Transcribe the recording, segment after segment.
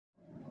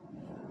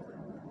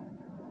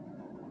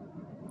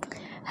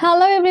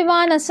Hello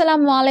everyone,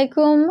 Assalamu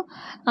alaikum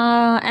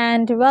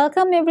and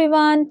welcome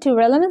everyone to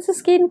Relumins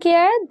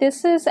Skincare.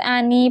 This is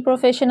Annie,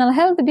 professional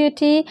health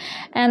beauty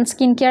and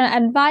skincare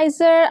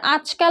advisor.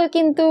 আজকাল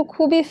কিন্তু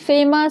খুবই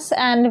famous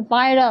and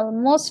viral,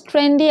 most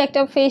trendy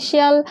একটা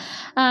facial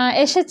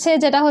এসেছে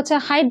যেটা হচ্ছে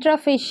hydra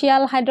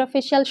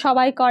facial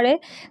সবাই করে,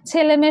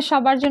 ছেলে মেয়ে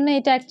সবার জন্য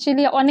এটা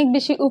actually অনেক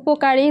বেশি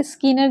উপকারী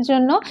স্কিনের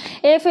জন্য।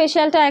 এই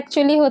ফেশিয়ালটা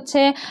actually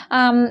হচ্ছে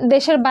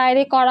দেশের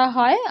বাইরে করা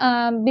হয়,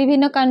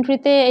 বিভিন্ন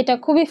কান্ট্রিতে এটা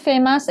খুবই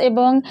ফেমাস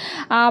এবং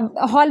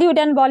হলিউড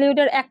এন্ড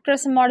বলিউডের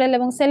অ্যাক্ট্রেস মডেল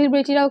এবং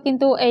সেলিব্রিটিরাও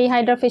কিন্তু এই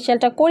হাইড্রা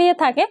ফেশিয়ালটা করিয়ে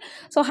থাকে।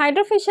 সো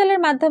হাইড্রা ফেশিয়ালের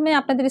মাধ্যমে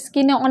আপনাদের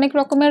স্কিনে অনেক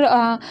রকমের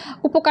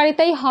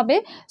উপকারিতাই হবে।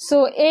 সো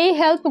এই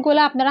হেল্পগুলো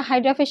আপনারা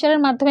হাইড্রা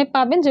ফেশিয়ালের মাধ্যমে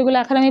পাবেন, যেগুলো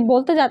এখন আমি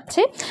বলতে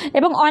যাচ্ছি।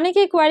 এবং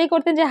অনেকেই কোয়ারি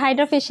করতেন যে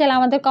হাইড্রা ফেশিয়াল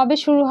আমাদের কবে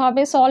শুরু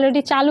হবে। সো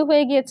অলরেডি চালু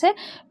হয়ে গিয়েছে,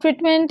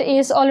 ট্রিটমেন্ট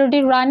ইজ অলরেডি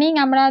রানিং।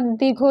 আমরা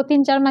দীর্ঘ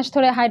 3-4 মাস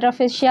ধরে হাইড্রা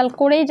ফেশিয়াল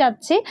করেই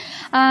যাচ্ছি।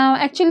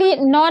 অ্যাকচুয়ালি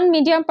নন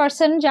মিডিয়াম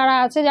পার্সন যারা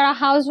আছে, যারা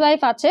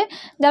হাউসওয়াইফ আছে,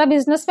 যারা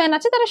বিজনেসম্যান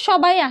আছে, তারা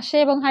সবাই আসে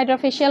এবং হাইড্রা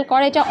ফেশিয়াল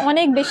করে। এটা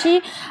অনেক বেশি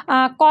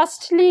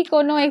কস্টলি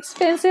কোনো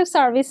এক্সপেন্সিভ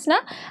সার্ভিস না।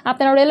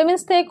 আপনারা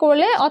রেলুমিন্স থেকে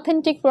করলে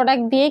অথেন্টিক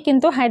প্রোডাক্ট দিয়ে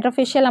কিন্তু হাইড্রা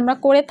ফেশিয়াল আমরা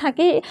করে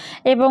থাকি।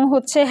 এবং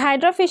হচ্ছে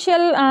হাইড্রা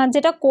ফেশিয়াল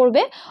যেটা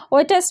করবে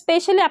ওইটা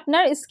স্পেশালি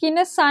আপনার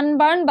স্কিনের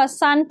সানবার্ন বা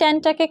সান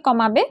ট্যানটাকে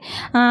কমাবে,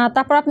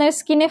 তারপর আপনার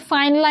স্কিনে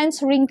ফাইন লাইন্স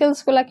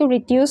রিঙ্কেলসগুলোকে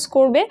রিডিউস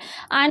করবে,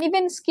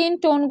 আনইভেন স্কিন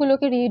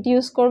টোনগুলোকে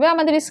রিডিউস করবে।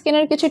 আমাদের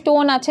স্কিনের কিছু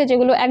টোন আছে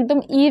যেগুলো একদম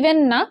ইভেন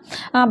না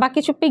বা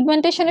কিছু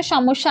পিগমেন্টেশনের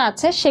সমস্যা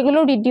আছে, সেগুলো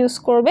রিডিউস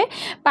করবে।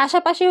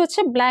 পাশাপাশি হচ্ছে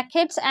black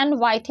heads and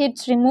white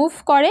heads remove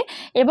করে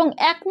এবং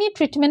অ্যাকনি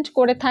ট্রিটমেন্ট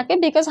করে থাকে।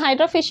 বিকজ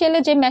হাইড্রা ফেশিয়ালে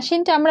যে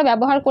মেশিনটা আমরা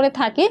ব্যবহার করে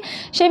থাকি,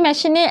 সেই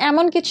মেশিনে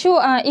এমন কিছু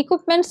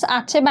ইকুইপমেন্টস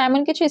আছে বা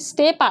এমন কিছু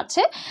স্টেপ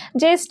আছে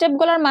যে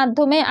স্টেপগুলোর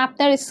মাধ্যমে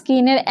আপনার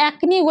স্কিনের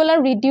অ্যাকনিগুলো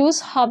রিডিউস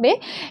হবে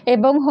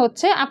এবং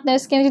হচ্ছে আপনার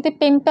স্কিনে যদি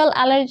পিম্পল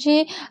অ্যালার্জি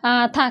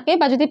থাকে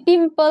বা যদি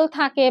পিম্পল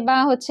থাকে বা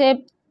হচ্ছে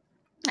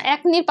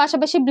অ্যাকনির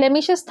পাশাপাশি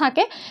ব্লেমিশেস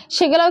থাকে,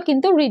 সেগুলোও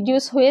কিন্তু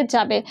রিডিউস হয়ে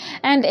যাবে।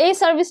 অ্যান্ড এই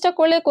সার্ভিসটা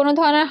করলে কোনো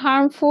ধরনের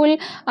হার্মফুল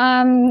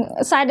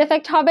সাইড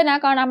এফেক্ট হবে না,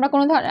 কারণ আমরা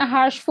কোনো ধরনের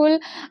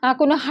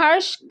কোনো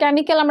হার্শ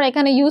কেমিক্যাল আমরা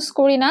এখানে ইউজ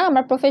করি না।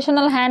 আমরা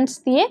প্রফেশনাল হ্যান্ডস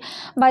দিয়ে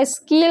বা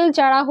স্কিল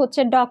যারা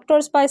হচ্ছে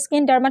ডক্টরস বা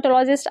স্কিন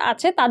ডার্মাটোলজিস্ট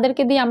আছে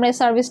তাদেরকে দিয়ে আমরা এই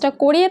সার্ভিসটা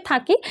করিয়ে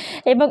থাকি।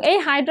 এবং এই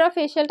হাইড্রা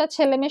ফেশিয়ালটা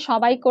ছেলে মেয়ে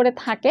সবাই করে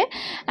থাকে।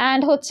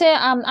 অ্যান্ড হচ্ছে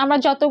আমরা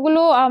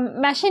যতগুলো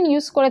মেশিন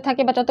ইউজ করে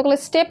থাকি বা যতগুলো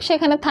স্টেপ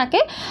সেখানে থাকে,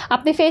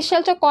 আপনি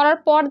ফেশিয়ালটা করার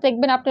পর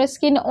দেখবেন আপনার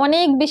স্কিন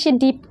অনেক বেশি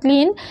ডিপ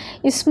ক্লিন,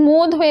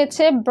 স্মুথ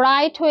হয়েছে,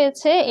 ব্রাইট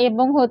হয়েছে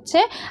এবং হচ্ছে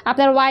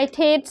আপনার হোয়াইট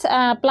হেডস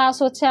প্লাস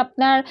হচ্ছে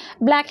আপনার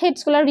ব্ল্যাক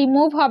হেডসগুলো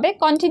রিমুভ হবে।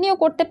 কন্টিনিউ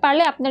করতে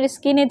পারলে আপনার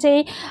স্কিনে যেই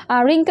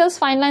রিঙ্কেলস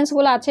ফাইন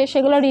লাইন্সগুলো আছে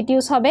সেগুলো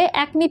রিডিউস হবে,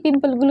 অ্যাকনি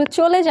পিম্পলগুলো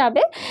চলে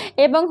যাবে।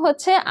 এবং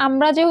হচ্ছে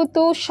আমরা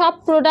যেহেতু সব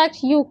প্রোডাক্ট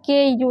ইউকে,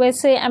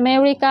 ইউএসএ,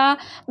 আমেরিকা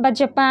বা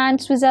Japan,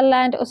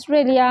 Switzerland,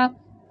 Australia,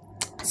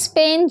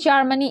 Spain,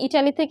 Germany,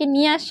 Italy থেকে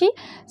নিয়ে আসি।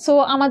 সো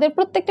আমাদের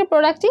প্রত্যেকটা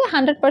প্রোডাক্টই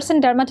 100%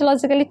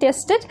 ডার্মাটোলজিক্যালি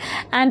টেস্টেড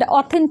অ্যান্ড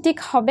অথেন্টিক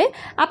হবে।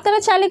 আপনারা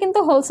চাইলে কিন্তু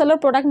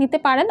হোলসেলার প্রোডাক্ট নিতে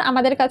পারেন।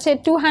 আমাদের কাছে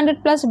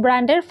 200+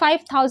 ব্র্যান্ডের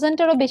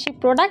 5000-এরও বেশি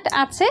প্রোডাক্ট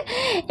আছে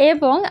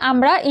এবং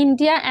আমরা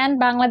ইন্ডিয়া অ্যান্ড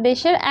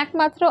বাংলাদেশের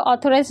একমাত্র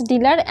authorised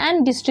dealer and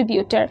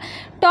distributor.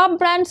 Top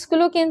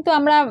ব্র্যান্ডসগুলো কিন্তু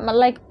আমরা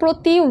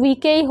প্রতি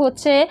উইকেই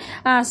হচ্ছে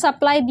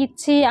সাপ্লাই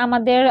দিচ্ছি।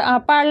 আমাদের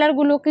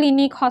পার্লারগুলো,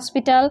 ক্লিনিক,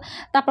 হসপিটাল,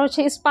 তারপর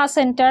হচ্ছে spa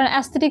centre,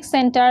 aesthetic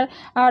centre,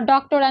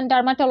 doctor and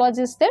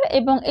ডার্মাটোলজিস্টদের।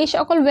 এবং এই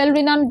সকল ওয়েল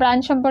রিনাউন্ড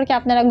ব্র্যান্ড সম্পর্কে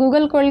আপনারা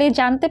গুগল করলেই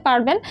জানতে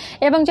পারবেন।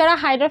 এবং যারা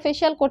হাইড্রা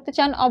ফেশিয়াল করতে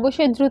চান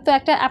অবশ্যই দ্রুত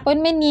একটা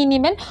অ্যাপয়েন্টমেন্ট নিয়ে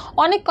নেবেন।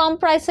 অনেক কম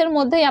প্রাইসের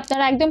মধ্যেই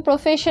আপনারা একদম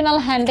প্রফেশনাল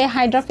হ্যান্ডে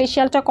হাইড্রা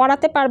ফেশিয়ালটা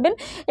করাতে পারবেন।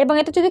 এবং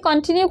এটা যদি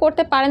কন্টিনিউ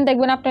করতে পারেন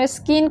দেখবেন আপনার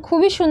স্কিন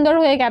খুবই সুন্দর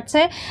হয়ে গেছে,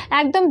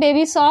 একদম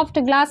baby soft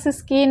glass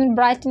skin,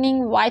 brightening,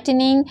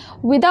 whitening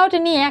without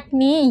any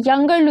acne,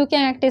 younger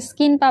looking একটা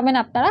স্কিন পাবেন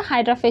আপনারা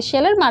হাইড্রা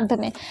ফেশিয়ালের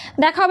মাধ্যমে।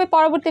 দেখা হবে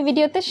পরবর্তী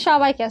ভিডিওতে।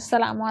 সবাইকে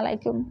আসসালামু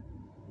আলাইকুম।